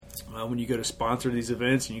when you go to sponsor these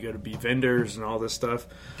events and you go to be vendors and all this stuff,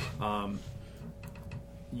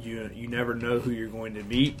 you never know who you're going to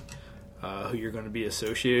meet, who you're going to be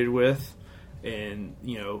associated with, and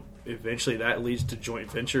eventually that leads to joint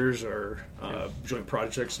ventures or joint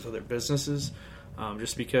projects with other businesses,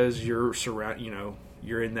 just because you're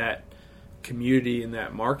you're in that community, in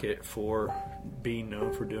that market, for being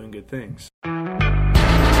known for doing good things.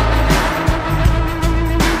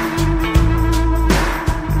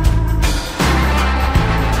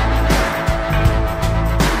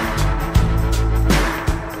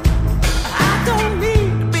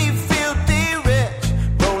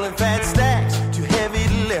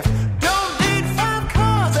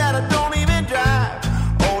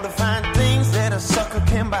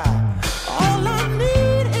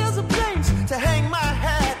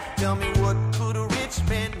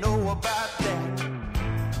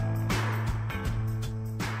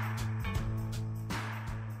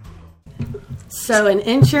 So an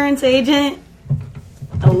insurance agent,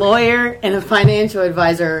 a lawyer, and a financial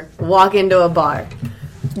advisor walk into a bar.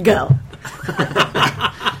 Go.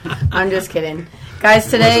 I'm just kidding.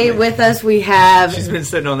 Guys, today with us we have... She's been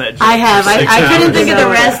sitting on that joke. I have. I couldn't think of the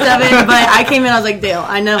rest of it, but I came in, I was like, Dale,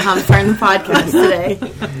 I know how I'm starting the podcast today.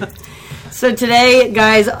 So today,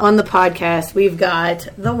 guys, on the podcast, we've got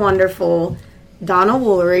the wonderful Donna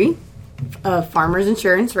Woolery of Farmers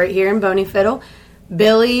Insurance right here in Boneyfiddle,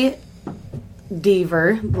 Billy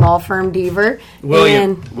Deaver, law firm Deaver,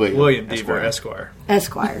 William Deaver, Esquire. Let's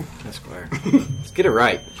get it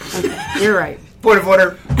right. Okay, you're right. Point of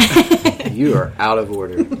order. You are out of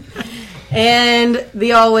order. And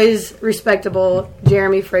the always respectable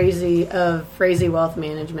Jeremy Frazee of Frazee Wealth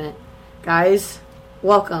Management. Guys,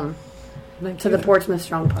 welcome to the Portsmouth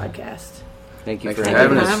Strong podcast. Thank you for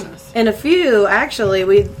having us. And this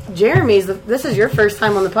is your first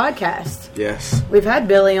time on the podcast. Yes. We've had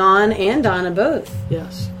Billy on and Donna both.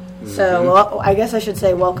 Yes. So I guess I should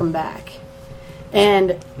say welcome back.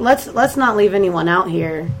 And let's not leave anyone out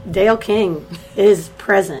here. Dale King is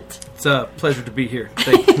present. It's a pleasure to be here.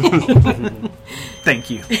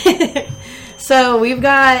 Thank you. So we've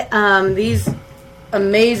got these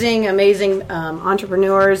amazing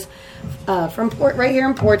entrepreneurs from right here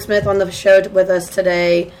in Portsmouth on the show with us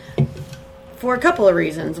today for a couple of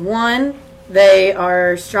reasons. One, they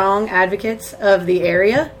are strong advocates of the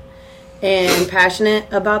area and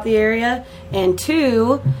passionate about the area. And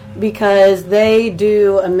two, because they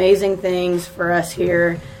do amazing things for us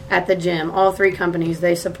here at the gym. All three companies,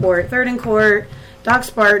 they support Third and Court, Doc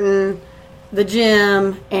Spartan, the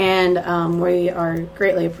gym, and we are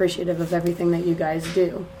greatly appreciative of everything that you guys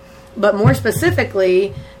do. But more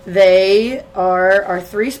specifically, they are our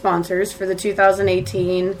three sponsors for the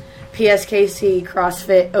 2018 PSKC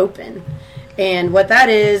CrossFit Open. And what that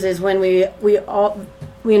is when we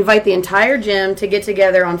invite the entire gym to get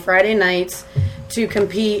together on Friday nights to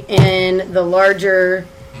compete in the larger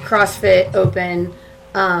CrossFit Open,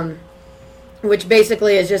 which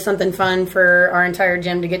basically is just something fun for our entire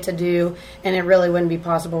gym to get to do, and it really wouldn't be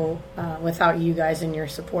possible without you guys and your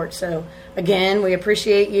support. So, again, we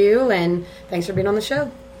appreciate you, and thanks for being on the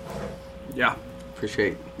show. Yeah.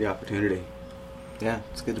 Appreciate the opportunity. Yeah,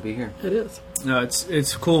 it's good to be here. It is. No,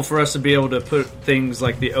 it's cool for us to be able to put things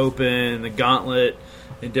like the Open, the Gauntlet,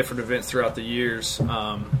 and different events throughout the years,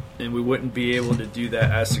 and we wouldn't be able to do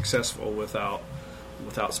that as successful without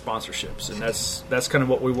sponsorships, and that's kind of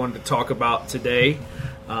what we wanted to talk about today.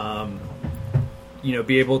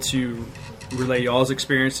 Be able to relay y'all's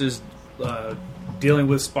experiences dealing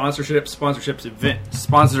with sponsorships, events,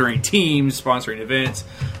 sponsoring teams, sponsoring events,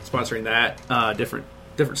 sponsoring that different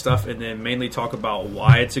stuff, and then mainly talk about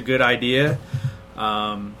why it's a good idea,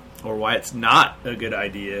 or why it's not a good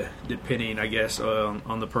idea, depending, I guess,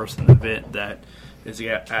 on the person in the event that is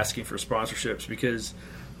asking for sponsorships. Because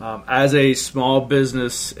as a small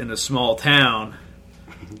business in a small town,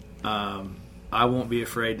 I won't be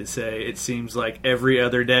afraid to say it seems like every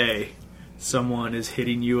other day someone is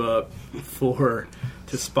hitting you up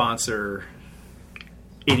to sponsor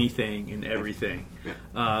anything and everything.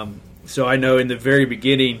 So I know in the very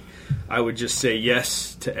beginning I would just say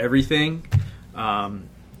yes to everything, and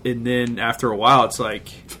then after a while it's like,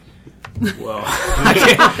 well,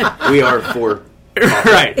 we are for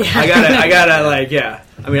right. I gotta like, yeah.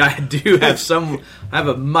 I mean, I have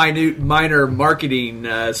a minor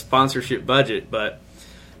marketing sponsorship budget, but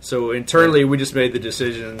so internally we just made the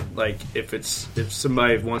decision, like, if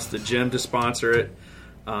somebody wants the gym to sponsor it,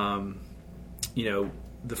 the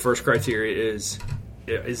first criteria is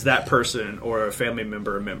that person or a family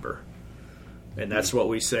member a member, and that's what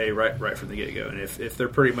we say right from the get-go. And if they're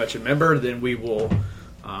pretty much a member, then we will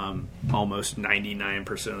almost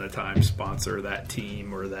 99% of the time sponsor that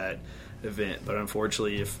team or that event. But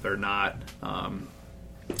unfortunately, if they're not,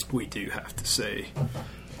 we do have to say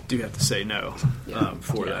no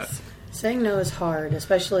for that. Saying no is hard,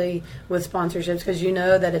 especially with sponsorships, because you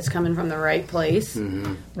know that it's coming from the right place,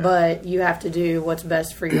 but you have to do what's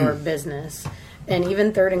best for your business. And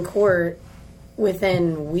even Third and Court,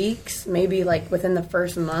 within weeks, maybe like within the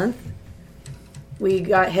first month, we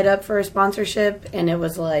got hit up for a sponsorship, and it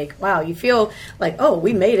was like, wow, you feel like, oh,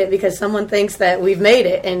 we made it because someone thinks that we've made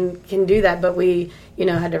it and can do that, but we,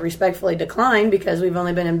 had to respectfully decline because we've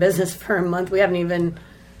only been in business for a month. We haven't even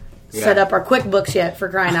set up our QuickBooks yet, for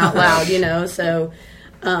crying out loud, So,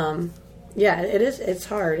 it's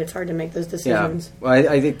hard. It's hard to make those decisions. Yeah. Well,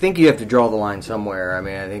 I think you have to draw the line somewhere. I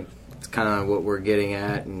mean, I think it's kind of what we're getting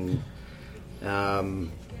at, and I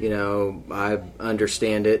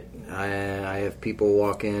understand it. I have people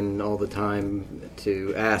walk in all the time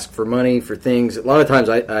to ask for money for things. A lot of times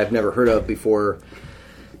I've never heard of before.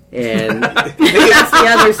 And that's the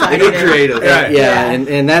other side. They get creative.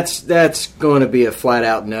 And that's going to be a flat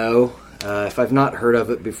out no. If I've not heard of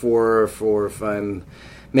it before, if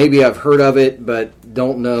maybe I've heard of it but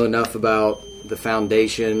don't know enough about the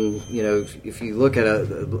foundation. If you look at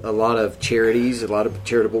a lot of charities, a lot of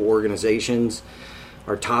charitable organizations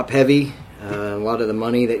are top heavy. A lot of the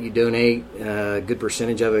money that you donate, a good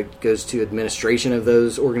percentage of it goes to administration of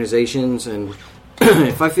those organizations. And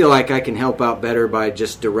if I feel like I can help out better by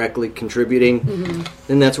just directly contributing,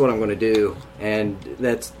 then that's what I'm going to do. And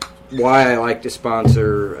that's why I like to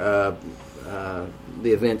sponsor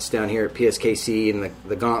the events down here at PSKC and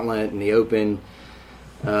the Gauntlet and the Open,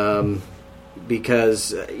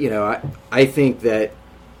 because I think that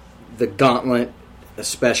the Gauntlet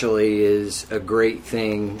especially is a great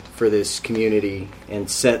thing for this community and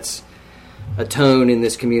sets a tone in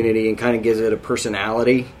this community and kind of gives it a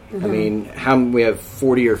personality. I mean, we have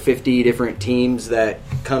 40 or 50 different teams that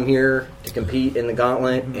come here to compete in the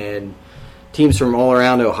Gauntlet, and teams from all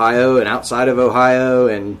around Ohio and outside of Ohio.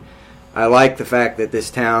 And I like the fact that this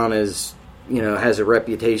town has a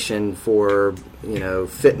reputation for,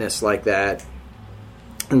 fitness like that.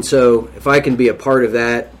 And so if I can be a part of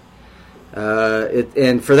that,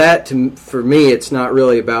 for me, it's not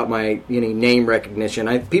really about my name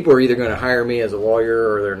recognition. People are either going to hire me as a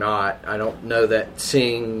lawyer or they're not. I don't know that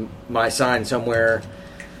seeing my sign somewhere,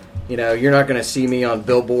 you're not going to see me on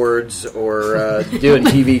billboards or doing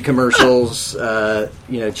TV commercials,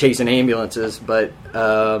 chasing ambulances. But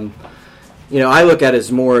I look at it as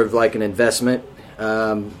more of like an investment.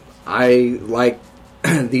 I like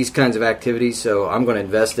these kinds of activities, so I'm going to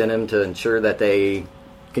invest in them to ensure that they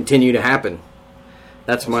continue to happen.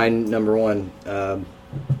 That's my number one,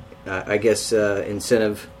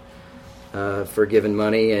 incentive for giving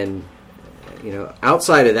money. And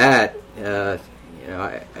outside of that, I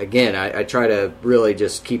try to really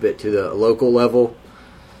just keep it to the local level.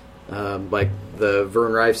 Like the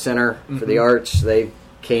Vern Rife Center for the Arts, they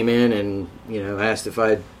came in and asked if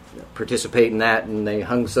I'd participate in that, and they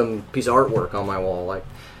hung some piece of artwork on my wall. Like,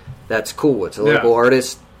 that's cool. It's a local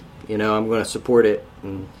artist. I'm going to support it.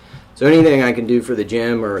 And so anything I can do for the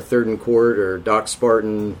gym or Third and Court or Doc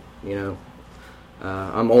Spartan,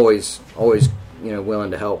 I'm always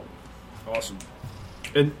willing to help. Awesome.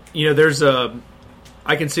 And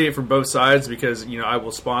I can see it from both sides because I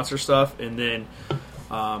will sponsor stuff, and then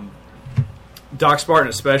Doc Spartan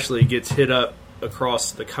especially gets hit up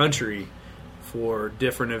across the country for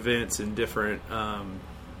different events and different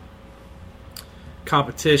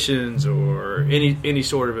competitions or any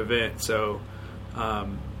sort of event. So,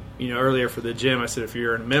 earlier for the gym, I said if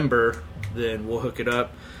you're a member, then we'll hook it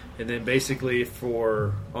up. And then basically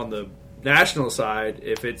on the national side,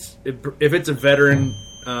 if it's a veteran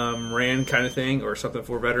ran kind of thing or something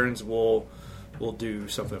for veterans, we'll do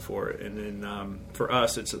something for it. And then for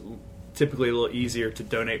us, it's typically a little easier to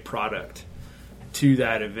donate product to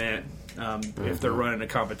that event if they're running a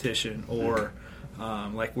competition or.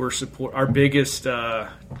 Like our biggest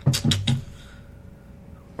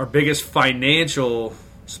financial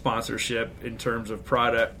sponsorship in terms of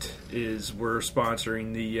product is we're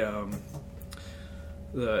sponsoring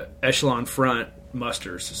the Echelon Front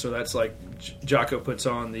musters. So that's like Jocko puts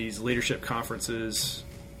on these leadership conferences.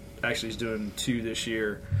 Actually, he's doing 2 this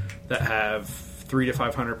year that have 300 to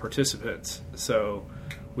 500 participants. So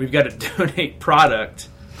we've got to donate product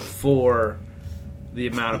for the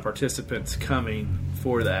amount of participants coming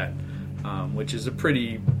for that, which is a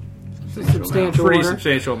pretty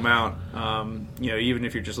substantial amount. Even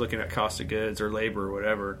if you're just looking at cost of goods or labor or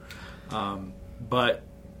whatever. But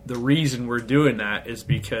the reason we're doing that is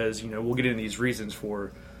because we'll get into these reasons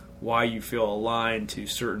for why you feel aligned to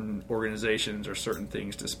certain organizations or certain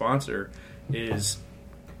things to sponsor is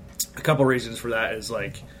a couple reasons for that is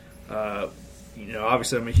like,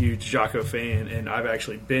 obviously I'm a huge Jocko fan, and I've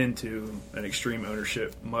actually been to an Extreme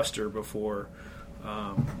Ownership muster before.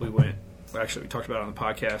 We talked about it on the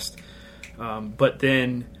podcast. But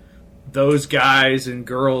then those guys and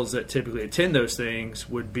girls that typically attend those things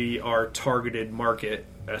would be our targeted market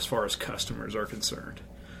as far as customers are concerned.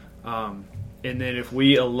 And then if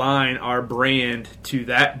we align our brand to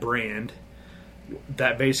that brand,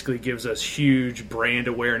 that basically gives us huge brand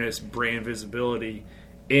awareness, brand visibility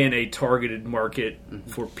in a targeted market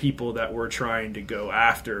for people that we're trying to go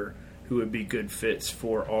after who would be good fits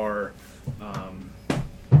for our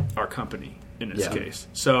company in this case.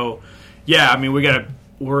 So, yeah, I mean,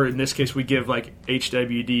 in this case, we give like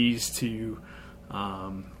HWDs to,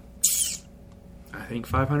 I think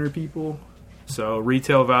 500 people. So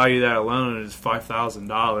retail value that alone is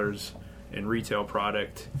 $5,000 in retail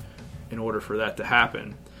product in order for that to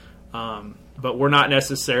happen. But we're not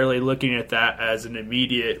necessarily looking at that as an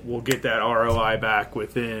immediate, we'll get that ROI back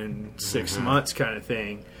within 6 months kind of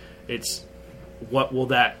thing. It's what's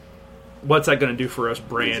that going to do for us?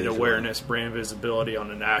 Brand awareness, brand visibility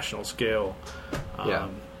on a national scale,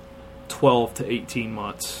 12 to 18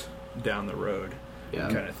 months down the road.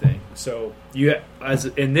 Kind of thing. So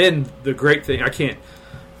and then the great thing, I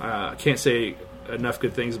can't say enough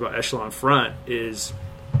good things about Echelon Front is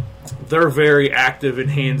they're very active and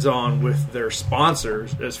hands-on with their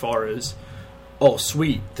sponsors as far as, oh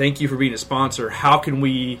sweet, thank you for being a sponsor. What can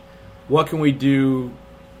we do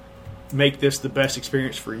make this the best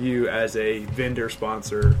experience for you as a vendor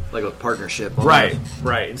sponsor, like a partnership, right?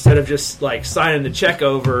 Instead of just like signing the check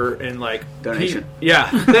over and like donation.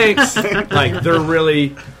 Thanks. Like they're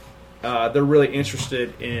really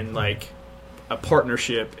interested in like a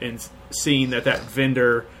partnership and seeing that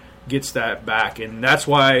vendor gets that back, and that's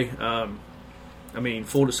why.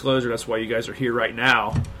 Full disclosure, that's why you guys are here right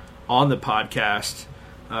now on the podcast,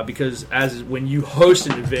 because when you host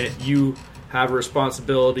an event, you have a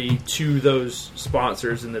responsibility to those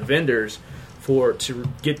sponsors and the vendors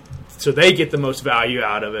so they get the most value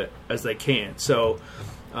out of it as they can. So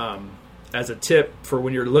as a tip for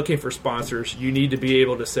when you're looking for sponsors, you need to be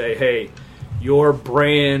able to say, hey, your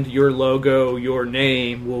brand, your logo, your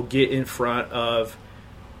name will get in front of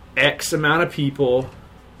X amount of people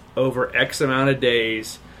over X amount of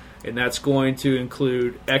days, and that's going to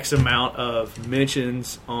include X amount of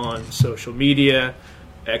mentions on social media,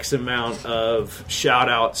 X amount of shout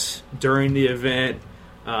outs during the event,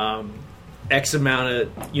 X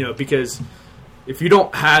amount of, because if you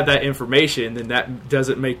don't have that information, then that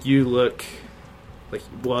doesn't make you look like,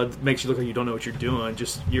 it makes you look like you don't know what you're doing.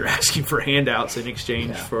 Just you're asking for handouts in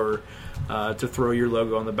exchange for to throw your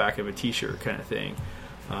logo on the back of a t-shirt kind of thing.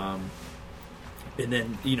 And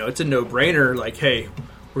then, it's a no-brainer, like, hey,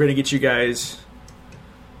 we're going to get you guys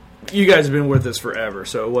have been with us forever,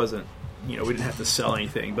 so it wasn't, we didn't have to sell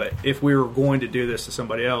anything. But if we were going to do this to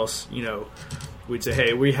somebody else, we'd say,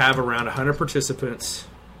 hey, we have around 100 participants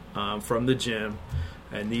from the gym,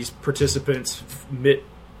 and these participants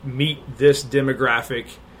meet this demographic,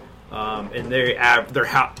 and their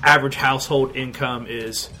average household income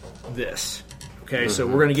is this. Okay, so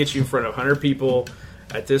we're going to get you in front of 100 people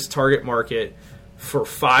at this target market for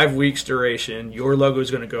 5 weeks duration. Your logo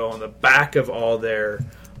is going to go on the back of all their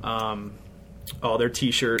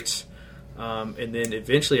t-shirts, and then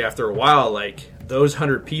eventually, after a while, like those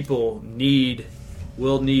 100 people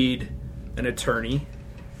will need an attorney.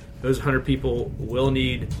 Those 100 people will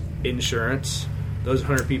need insurance. Those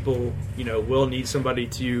 100 people, will need somebody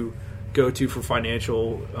to go to for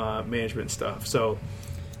financial management stuff. So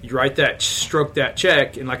you stroke that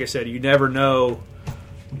check, and like I said, you never know.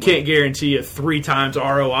 Can't guarantee a 3 times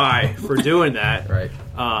ROI for doing that. Right.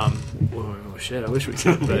 Oh shit! I wish we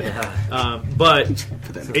could. But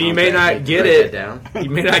and you may not get it. You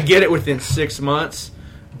may not get it within 6 months,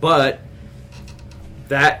 but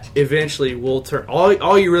that eventually will turn.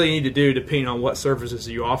 All you really need to do, depending on what services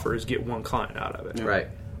you offer, is get one client out of it. Right.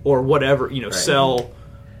 Or whatever. Right.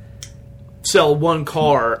 Sell one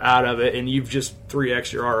car out of it, and you've just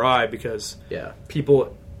 3x your ROI because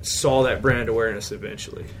people saw that brand awareness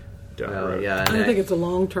eventually. I think it's a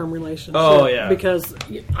long-term relationship. Oh, yeah. Because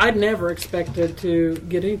I'd never expected to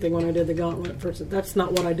get anything when I did the Gauntlet. That's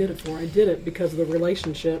not what I did it for. I did it because of the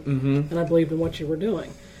relationship, and I believed in what you were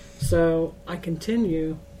doing. So I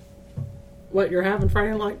continue. What you're having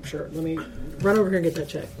Friday night? Sure. Let me run over here and get that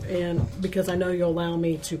check. And because I know you'll allow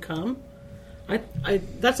me to come,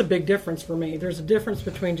 that's a big difference for me. There's a difference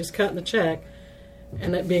between just cutting the check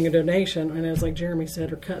and that being a donation, and as like Jeremy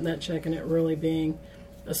said, or cutting that check and it really being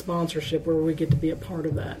a sponsorship where we get to be a part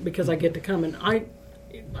of that, because I get to come and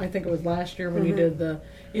I think it was last year when you did the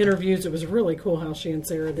interviews. It was really cool how she and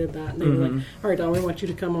Sarah did that. And they were like, all right, Don, we want you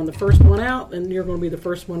to come on the first one out, and you're going to be the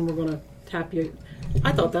first one. We're going to tap you.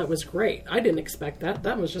 I thought that was great. I didn't expect that.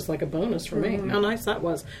 That was just like a bonus for me. How nice that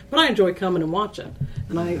was. But I enjoy coming and watching.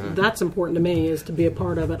 And that's important to me, is to be a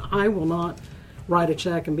part of it. I will not write a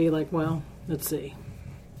check and be like, well, let's see.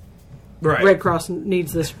 Right. Red Cross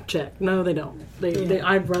needs this check. No, they don't.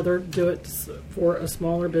 I'd rather do it for a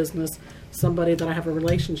smaller business, somebody that I have a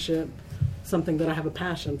relationship, something that I have a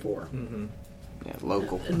passion for. Yeah,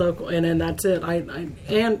 local. And then that's it.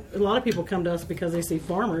 And a lot of people come to us because they see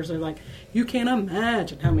farmers. They're like, you can't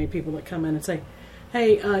imagine how many people that come in and say,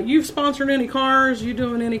 hey, you've sponsored any cars? You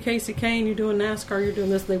doing any Casey Kane? You doing NASCAR? You're doing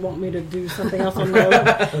this? They want me to do something else on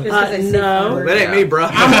the no. That ain't me, bro.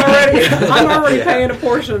 I'm already paying a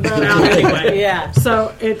portion of that out anyway. Yeah.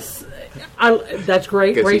 So that's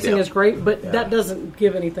great. Good Racing detail. is great, but that doesn't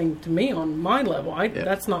give anything to me on my level.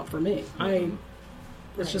 That's not for me.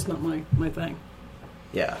 It's just not my thing.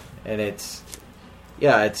 Yeah, and it's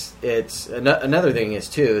another thing is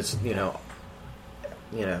too. It's in a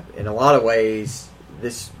lot of ways,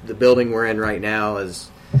 the building we're in right now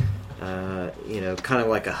is kind of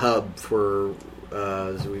like a hub for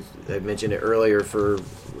as I mentioned it earlier, for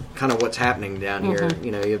kind of what's happening down here.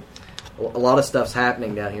 You have a lot of stuff's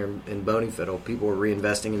happening down here in Boneyfiddle. People are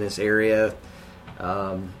reinvesting in this area.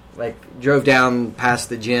 Drove down past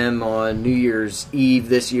the gym on New Year's Eve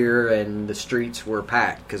this year, and the streets were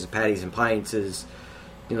packed because Patties and Pints is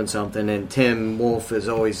doing something, and Tim Wolf is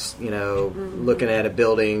always looking at a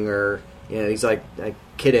building, or he's like, I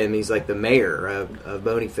kid him, he's like the mayor of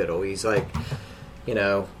Boneyfiddle. He's like,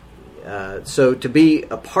 so to be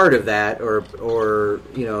a part of that, or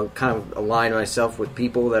kind of align myself with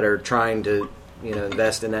people that are trying to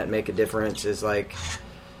invest in that and make a difference is like,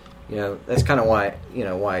 that's kind of why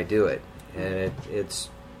I do it. And it's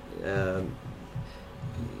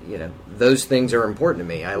those things are important to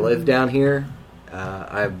me. I live down here.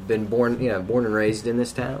 I've been born and raised in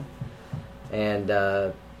this town, and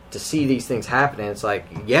to see these things happening, it's like,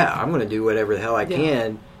 I'm going to do whatever the hell I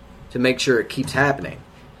can to make sure it keeps happening,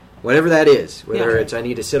 whatever that is. Whether it's I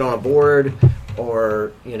need to sit on a board,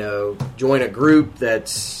 or join a group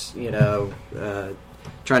that's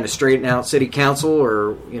trying to straighten out city council,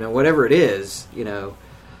 or whatever it is,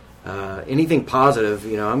 anything positive,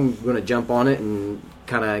 I'm going to jump on it and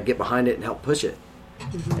kind of get behind it and help push it.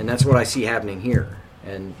 And that's what I see happening here,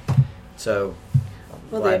 and so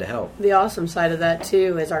glad to help. The awesome side of that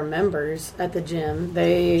too is our members at the gym.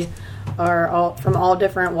 They are all from all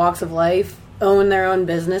different walks of life, own their own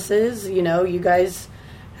businesses. You guys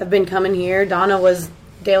have been coming here. Donna was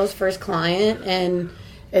Dale's first client, and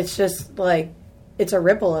it's just like, it's a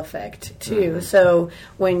ripple effect too. So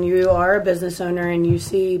when you are a business owner and you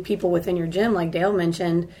see people within your gym, like Dale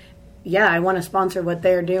mentioned, I want to sponsor what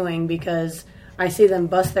they're doing because I see them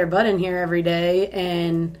bust their butt in here every day,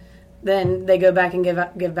 and then they go back and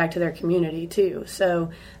give back to their community too. So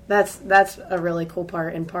that's a really cool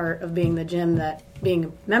part of being being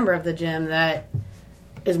a member of the gym that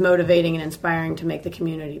is motivating and inspiring to make the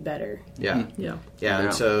community better. Yeah.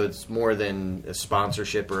 And so it's more than a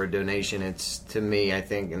sponsorship or a donation. It's, to me, I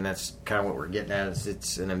think, and that's kind of what we're getting at, is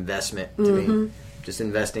it's an investment to me. Just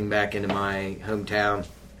investing back into my hometown.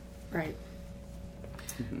 Right.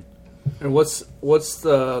 And what's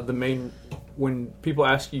the main, when people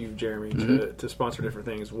ask you, Jeremy, to sponsor different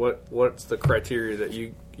things, what's the criteria that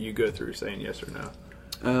you go through saying yes or no?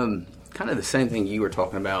 Kind of the same thing you were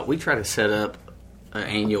talking about. We try to set up an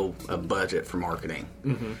annual budget for marketing,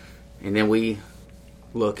 and then we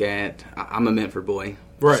look at. I'm a Medford boy,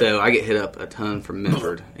 right? So I get hit up a ton from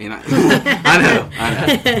Medford, and I know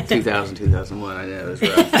 2000, 2001. I know it's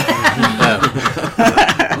rough.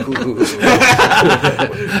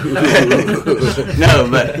 No,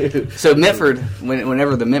 but so Medford.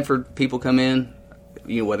 Whenever the Medford people come in,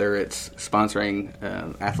 whether it's sponsoring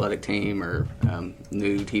athletic team or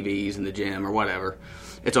new TVs in the gym or whatever,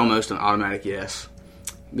 it's almost an automatic yes,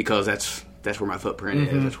 because that's where my footprint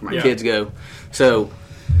is. That's where my kids go. So,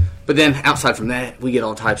 but then outside from that, we get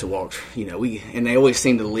all types of walks. And they always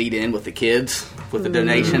seem to lead in with the kids with the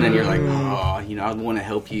donation, and you're like, I want to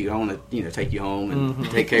help you. I want to take you home and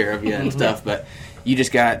take care of you and stuff. But you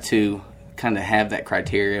just got to kind of have that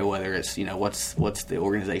criteria, whether it's what's the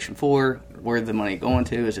organization for, where's the money going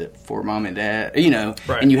to, is it for mom and dad,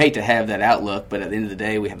 right. And you hate to have that outlook, but at the end of the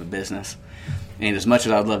day, we have a business, and as much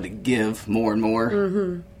as I'd love to give more and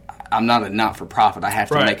more, I'm not a not-for-profit. I have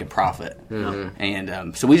to make a profit,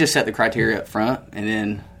 and so we just set the criteria up front, and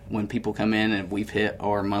then when people come in and we've hit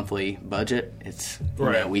our monthly budget, it's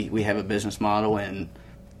Right. we have a business model, and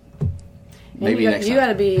And maybe next you time. got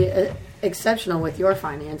to be exceptional with your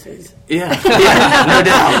finances. Yeah, no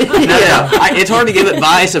doubt. No doubt. It's hard to give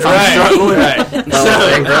advice if I'm struggling. Right. So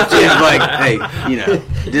it's like, hey,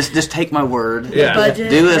 just take my word. Yeah.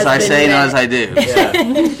 Budget Do as has I been say, met. not as I do.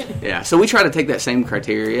 Yeah. So we try to take that same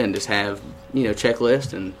criteria and just have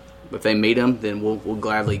checklist, and if they meet them, then we'll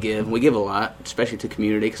gladly give. We give a lot, especially to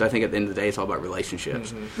community, because I think at the end of the day, it's all about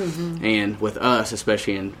relationships. And with us,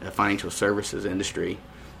 especially in the financial services industry,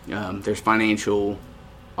 there's financial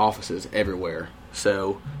offices everywhere.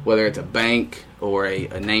 So whether it's a bank or a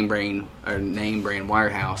name brand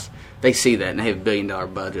wirehouse, they see that and they have $1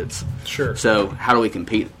 billion budgets. Sure. So how do we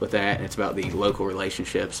compete with that? It's about the local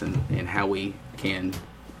relationships and how we can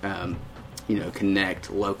connect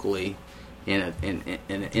locally in an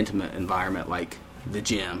intimate environment like the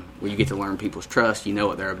gym, where you get to learn people's trust. You know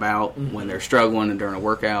what they're about when they're struggling and during a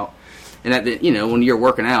workout. And that when you're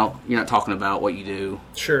working out, you're not talking about what you do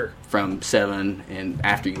Sure. from 7 and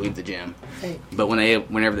after you leave the gym. Right. But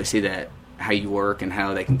whenever they see that, how you work and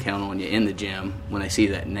how they can count on you in the gym, when they see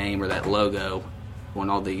that name or that logo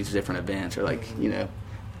on all these different events, are like,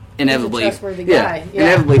 inevitably, trustworthy guy. Yeah.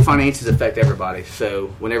 inevitably finances affect everybody. So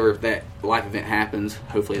whenever that life event happens,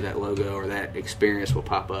 hopefully that logo or that experience will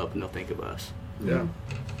pop up and they'll think of us. Yeah.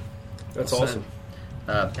 That's Well awesome.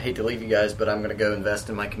 I hate to leave you guys, but I'm going to go invest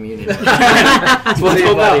in my community. That's what it's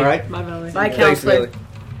all about, right? My valley. Bye, Thanks, counselor. Bailey.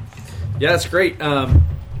 Yeah, that's great. I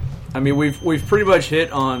mean, we've pretty much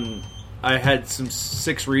hit on. I had some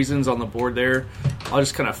 6 reasons on the board there. I'll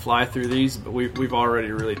just kind of fly through these, but we've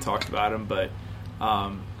already really talked about them. But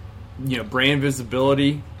brand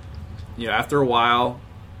visibility. After a while,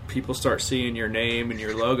 people start seeing your name and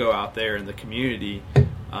your logo out there in the community.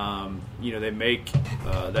 They make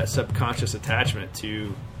that subconscious attachment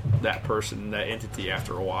to that person, that entity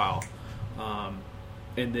after a while.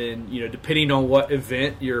 And then, depending on what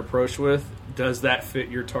event you're approached with, does that fit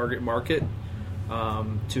your target market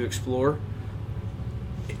to explore?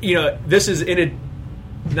 This is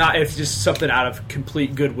it's just something out of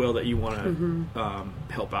complete goodwill that you want to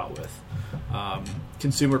help out with.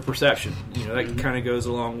 Consumer perception, that kind of goes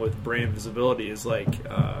along with brand visibility. Is like,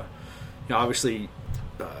 obviously,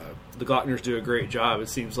 the Glockners do a great job. It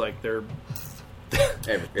seems like they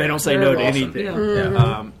don't say no to anything.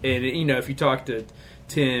 Yeah. And if you talk to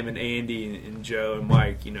Tim and Andy and Joe and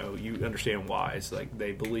Mike, you understand why. It's like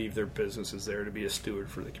they believe their business is there to be a steward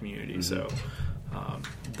for the community. So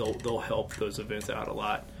they'll help those events out a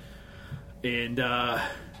lot. And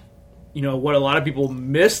what a lot of people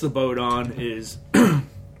miss the boat on is,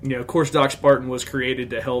 of course, Doc Spartan was created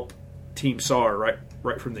to help Team SAR right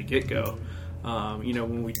from the get go.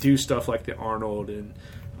 When we do stuff like the Arnold and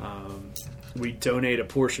we donate a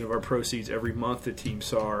portion of our proceeds every month to Team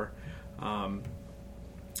SAR.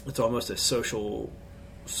 It's almost a social.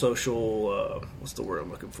 What's the word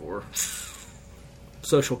I'm looking for?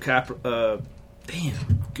 Social cap.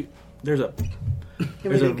 There's a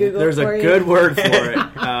good word for it.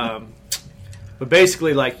 But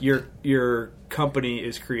basically, like your company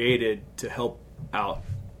is created to help out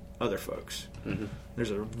other folks. Mm-hmm.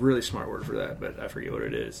 There's a really smart word for that, but I forget what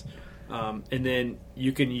it is. And then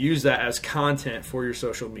you can use that as content for your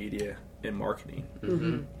social media and marketing.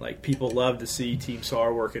 Mm-hmm. Like people love to see Team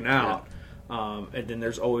SAR working out. Yeah. And then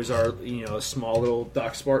there's always our a small little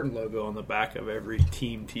Doc Spartan logo on the back of every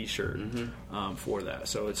team T-shirt for that.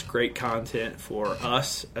 So it's great content for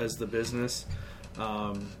us as the business.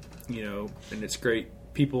 And it's great.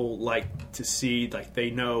 People like to see, like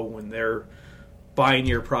they know when they're buying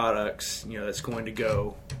your products, that's going to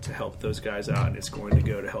go to help those guys out, and it's going to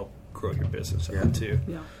go to help grow your business out too.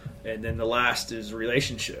 Yeah. And then the last is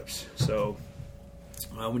relationships. So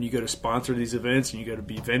when you go to sponsor these events and you go to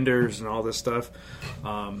be vendors and all this stuff,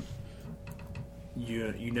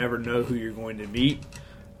 you never know who you're going to meet,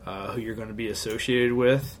 who you're going to be associated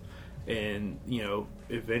with, and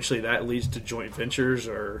eventually that leads to joint ventures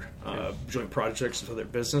or joint projects with other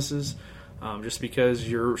businesses. Just because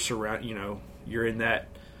you're you're in that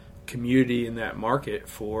community, in that market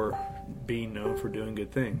for being known for doing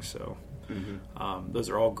good things. So those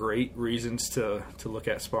are all great reasons to look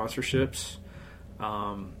at sponsorships.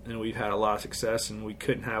 And we've had a lot of success, and we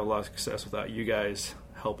couldn't have a lot of success without you guys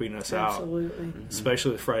helping us Absolutely. out,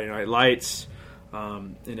 especially with Friday Night Lights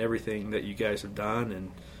and everything that you guys have done.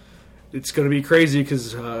 And it's going to be crazy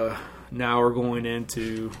because now we're going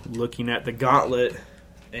into looking at the Gauntlet,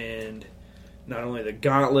 and not only the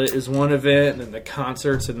Gauntlet is one event, and then the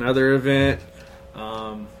concert's another event,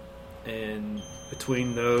 and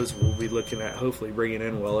between those we'll be looking at hopefully bringing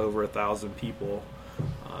in well over 1,000 people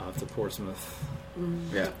to Portsmouth.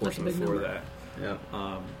 Yeah. Portsmouth big for number. that. Yeah.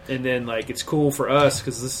 And then like it's cool for us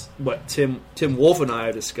because this what Tim Wolf and I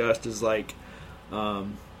have discussed is like, it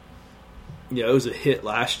was a hit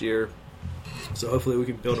last year, so hopefully we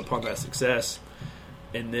can build upon that success,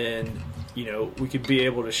 and then we could be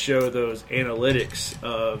able to show those analytics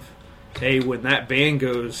of, hey, when that band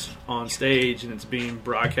goes on stage and it's being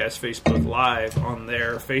broadcast Facebook Live on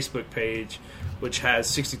their Facebook page, which has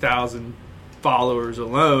 60,000 followers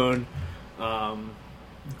alone.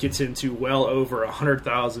 Gets into well over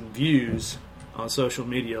 100,000 views on social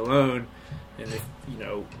media alone, and if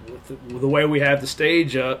with the way we have the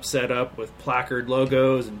stage set up with placard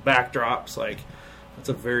logos and backdrops, like that's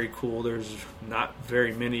a very cool. There's not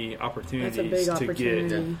very many opportunities That's a big to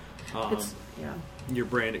opportunity. get your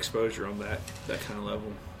brand exposure on that kind of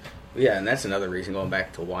level. Yeah, and that's another reason going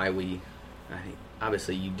back to why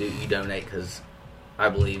obviously you donate because I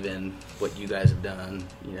believe in what you guys have done,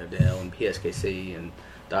 Dale and PSKC and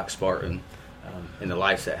Doc Spartan, and the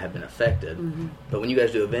lives that have been affected. Mm-hmm. But when you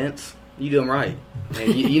guys do events, you do them right,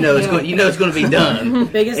 and it's going to be done.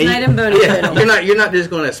 Biggest And night in Bonaville. You're not just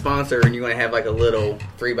going to sponsor and you're going to have like a little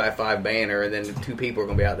 3x5 banner, and then 2 people are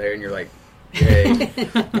going to be out there, and you're like, yay.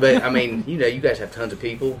 But I mean, you guys have tons of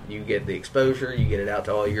people. You get the exposure. You get it out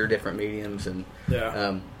to all your different mediums, and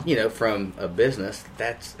from a business,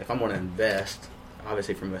 that's if I'm going to invest.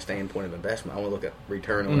 Obviously, from a standpoint of investment, I want to look at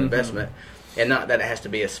return on investment, and not that it has to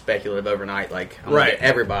be a speculative overnight, like I'm going to get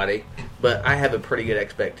everybody. But I have a pretty good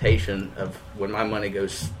expectation of when my money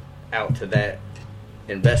goes out to that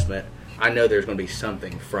investment, I know there's going to be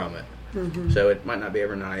something from it. Mm-hmm. So it might not be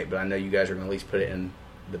every night, but I know you guys are going to at least put it in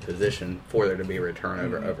the position for there to be a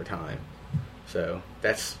return over time. So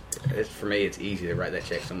it's for me, it's easy to write that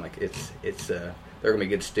check. So I'm like, they're going to be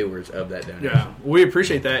good stewards of that donation. Yeah, we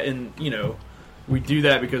appreciate that, and we do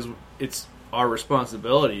that because it's our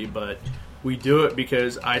responsibility, but we do it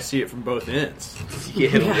because I see it from both ends.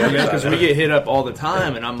 Because we get hit up all the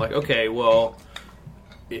time, and I'm like, okay, well,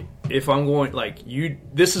 if I'm going,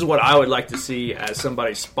 this is what I would like to see as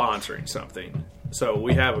somebody sponsoring something. So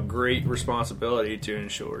we have a great responsibility to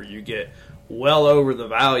ensure you get well over the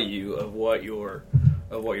value of what your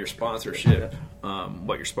sponsorship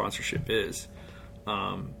is.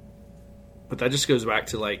 But that just goes back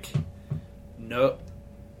to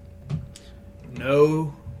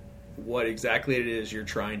know what exactly it is you're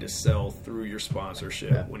trying to sell through your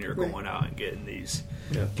sponsorship when you're going out and getting these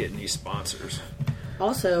sponsors.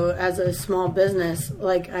 Also, as a small business,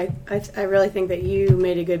 I really think that you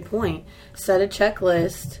made a good point. Set a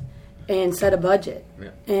checklist and set a budget,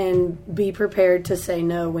 and be prepared to say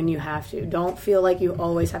no when you have to. Don't feel like you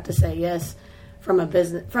always have to say yes from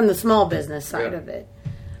the small business side of it.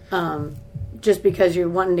 Just because you're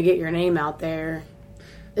wanting to get your name out there,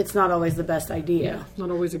 it's not always the best idea. Yeah, not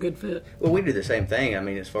always a good fit. Well, we do the same thing. I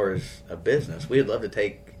mean, as far as a business, we'd love to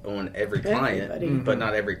take on every client, but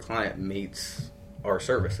not every client meets our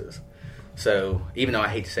services. So even though I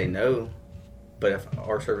hate to say no, but if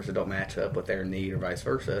our services don't match up with their need or vice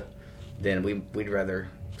versa, then we'd rather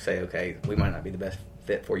say, okay, we might not be the best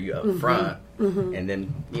fit for you up front, and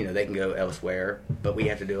then they can go elsewhere, but we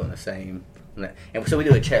have to do it on the same. And so we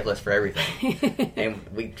do a checklist for everything, and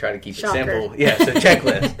we try to keep it simple. Yeah, so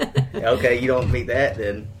checklist. Okay, you don't meet that,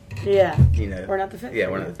 then we're not the fit. Yeah,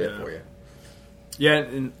 we're not the fit for you. Yeah,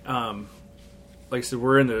 and like I said,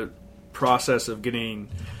 we're in the process of getting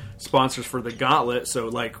sponsors for the Gauntlet. So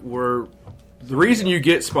the reason you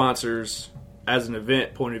get sponsors as an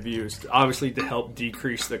event point of view is obviously to help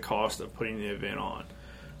decrease the cost of putting the event on.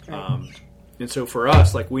 Okay. And so for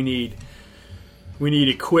us, we need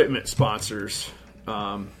equipment sponsors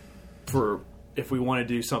for if we want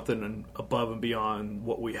to do something above and beyond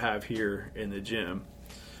what we have here in the gym.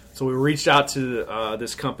 So we reached out to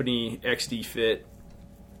this company, XD Fit,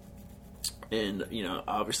 and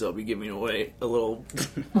obviously I'll be giving away a little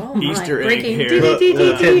Easter egg here. Breaking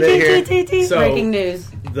news.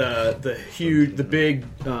 The big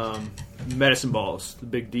medicine balls, the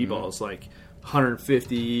big D balls,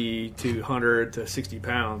 150 to 100 to 60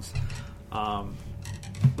 pounds.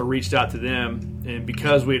 But reached out to them, and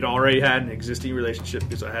because we had already had an existing relationship,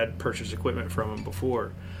 because I had purchased equipment from them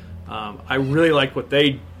before, I really like what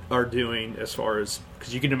they are doing as far as,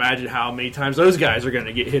 because you can imagine how many times those guys are going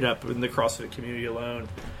to get hit up in the CrossFit community alone.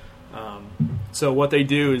 So what they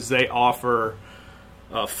do is they offer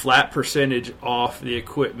a flat percentage off the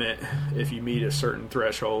equipment if you meet a certain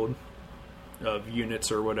threshold of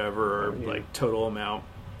units or whatever, or total amount.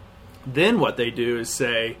 Then what they do is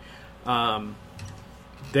say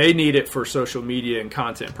they need it for social media and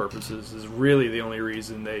content purposes is really the only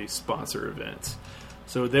reason they sponsor events.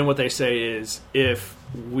 So then what they say is I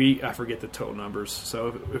forget the total numbers.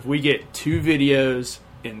 So if we get 2 videos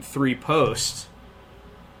and 3 posts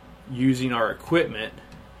using our equipment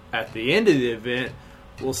at the end of the event,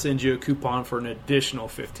 we'll send you a coupon for an additional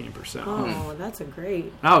 15%. Oh, that's a great.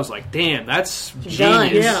 And I was like, damn, that's Done.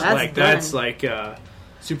 genius. Yeah, that's like that's done. like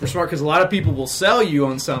super smart, because a lot of people will sell you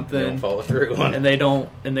on Don't something follow through on it. and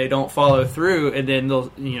they don't follow through, and then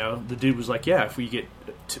they'll, the dude was like, yeah, if we get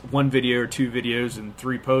 1 video or 2 videos and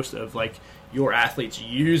 3 posts of like your athletes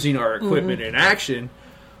using our equipment in action,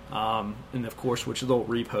 and of course, which they'll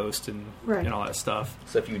repost and all that stuff.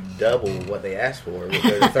 So if you double what they asked for, we'll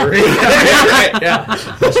go to 30. Right, yeah,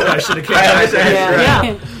 that's what I should have kept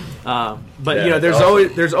that. Yeah. But Yeah, there's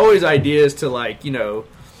awesome. there's always ideas to like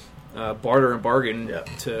barter and bargain Yeah.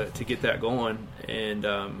 to get that going. And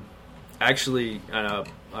actually, I know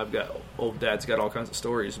I've got old dad's got all kinds of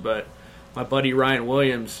stories, but my buddy Ryan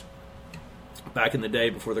Williams, back in the day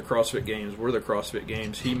before the CrossFit Games were the CrossFit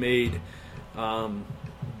Games, he made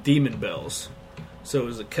demon bells. So it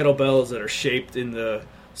was the kettlebells that are shaped in the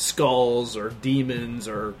skulls or demons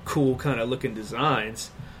or cool kind of looking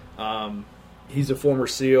designs. He's a former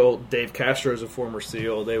SEAL. Dave Castro's a former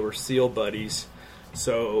SEAL. They were SEAL buddies.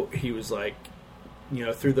 So he was like,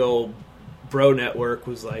 through the old bro network,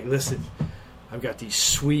 was like, listen, I've got these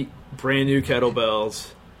sweet brand new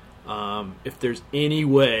kettlebells. If there's any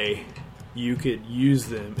way you could use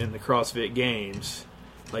them in the CrossFit Games,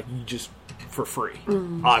 like you just for free,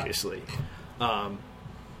 obviously.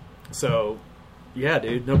 So, yeah,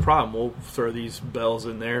 dude, no problem. We'll throw these bells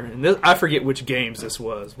in there. And I forget which games this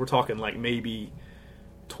was. We're talking like maybe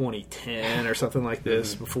 2010 or something like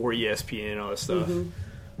this, before ESPN and all this stuff.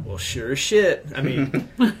 Well, sure as shit. I mean,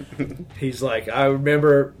 he's like, I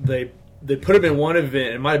remember they put him in one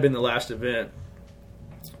event. It might have been the last event.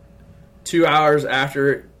 2 hours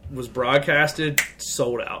after it was broadcasted,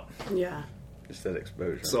 sold out. Yeah. Just that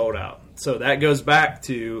exposure. Sold out. So that goes back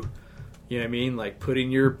to, like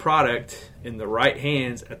putting your product in the right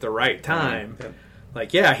hands at the right time. Yeah.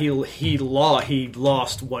 Like, yeah, he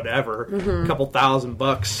lost whatever, a couple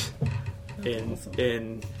 $1,000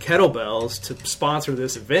 in kettlebells to sponsor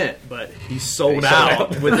this event, but he sold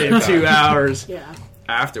out within 2 hours Yeah.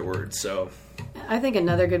 afterwards. So I think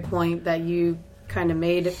another good point that you kind of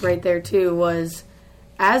made right there too was,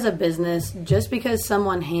 as a business, just because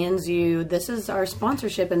someone hands you, this is our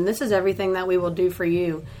sponsorship and this is everything that we will do for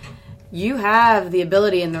you, you have the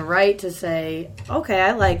ability and the right to say, okay,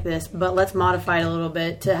 I like this, but let's modify it a little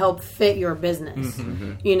bit to help fit your business.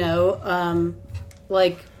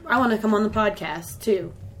 Like, I want to come on the podcast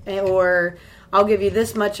too, or I'll give you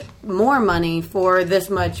this much more money for this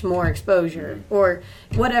much more exposure, or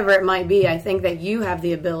whatever it might be. I think that you have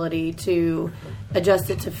the ability to adjust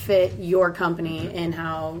it to fit your company and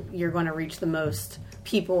how you're going to reach the most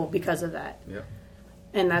people because of that. Yeah.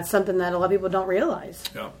 And that's something that a lot of people don't realize.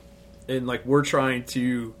 yeah, and like we're trying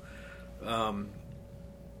to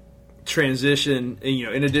transition,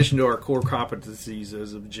 in addition to our core competencies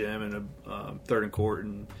as a gym and a Third and Court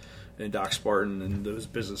and Doc Spartan and those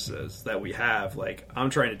businesses that we have, like I'm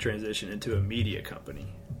trying to transition into a media company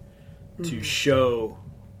to show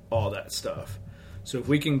all that stuff. So if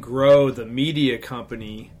we can grow the media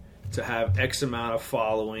company to have X amount of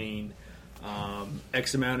following,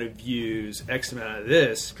 X amount of views, X amount of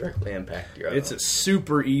this, Directly impact your it's a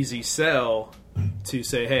super easy sell to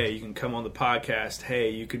say, hey, you can come on the podcast. Hey,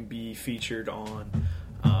 you can be featured on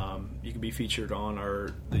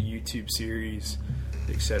the YouTube series,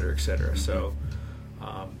 et cetera, et cetera. So,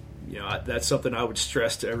 that's something I would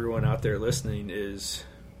stress to everyone out there listening is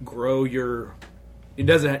grow your. It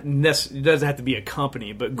doesn't have to be a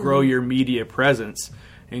company, but grow your media presence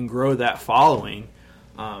and grow that following.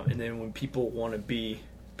 And then when people want to be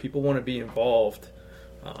involved,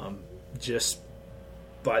 just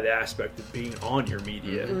by the aspect of being on your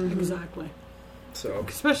media. Exactly. So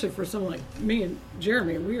Especially for someone like me and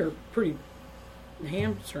Jeremy, we are pretty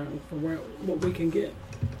hamstrung for what we can get.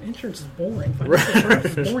 Insurance is boring. Financial insurance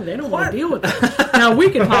is boring. They don't want to deal with that. Now,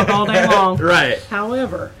 we can talk all day long. right.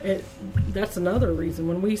 However, that's another reason.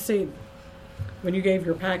 When you gave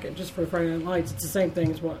your packet just for Friday Night Lights, it's the same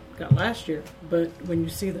thing as what I got last year. But when you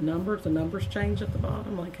see the numbers change at the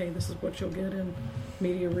bottom, like, hey, this is what you'll get in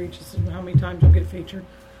media reach. This is how many times you'll get featured.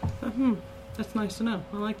 That's nice to know.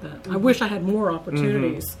 I like that. I wish I had more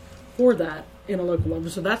opportunities for that in a local level.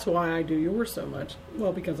 So that's why I do yours so much.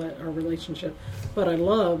 Well, because our relationship. But I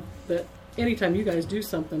love that anytime you guys do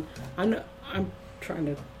something, I know I'm trying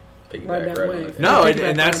to ride that wave. No, Think and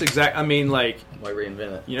about that's that. exact. I mean, like, Why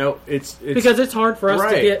reinvent it? you know, it's Because it's hard for us to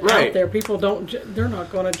Right, get right. out there. People they're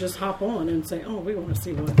not going to just hop on and say, oh, we want to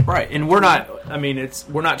see what. right, and we're not. I mean,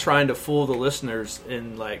 we're not trying to fool the listeners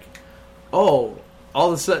in like, oh, all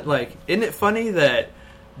of a sudden, like, isn't it funny that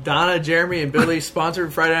Donna, Jeremy, and Billy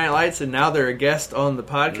sponsored Friday Night Lights, and now they're a guest on the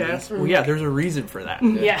podcast? Well, yeah, there's a reason for that.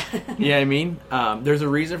 Yeah. You know what I mean? There's a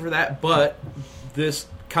reason for that, but this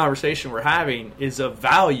conversation we're having is of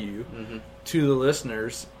value to the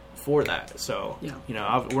listeners for that. So, Yeah. you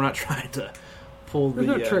know, we're not trying to pull There's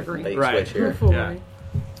the no triggering. bait right. switch here. Full Yeah. way.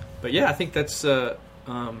 But yeah, I think that's a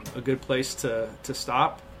good place to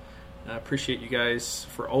stop. I appreciate you guys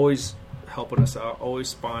for always helping us out,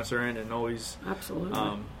 always sponsoring, and always Absolutely.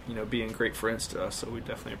 you know, being great friends to us. So we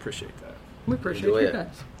definitely appreciate that. We appreciate Enjoy you it.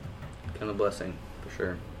 guys. Kind of blessing for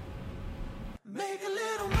sure. Make a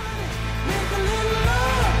little money, make a little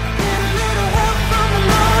love, get a little help from the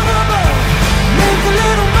Lord above. Make a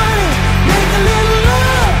little money, make a little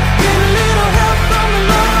love, get a little help from the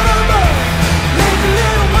Lord above. Make a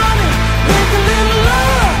little money, make a little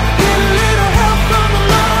love, get a little help from the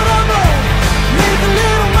Lord above. Make a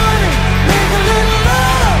little money, make a little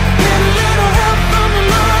love, get a little help from the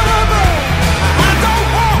Lord above. I don't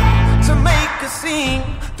want to make a scene,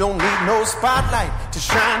 don't need no spotlight to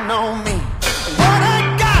shine on me. What I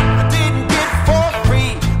got, I didn't get for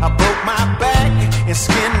free. I broke my back and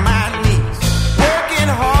skinned my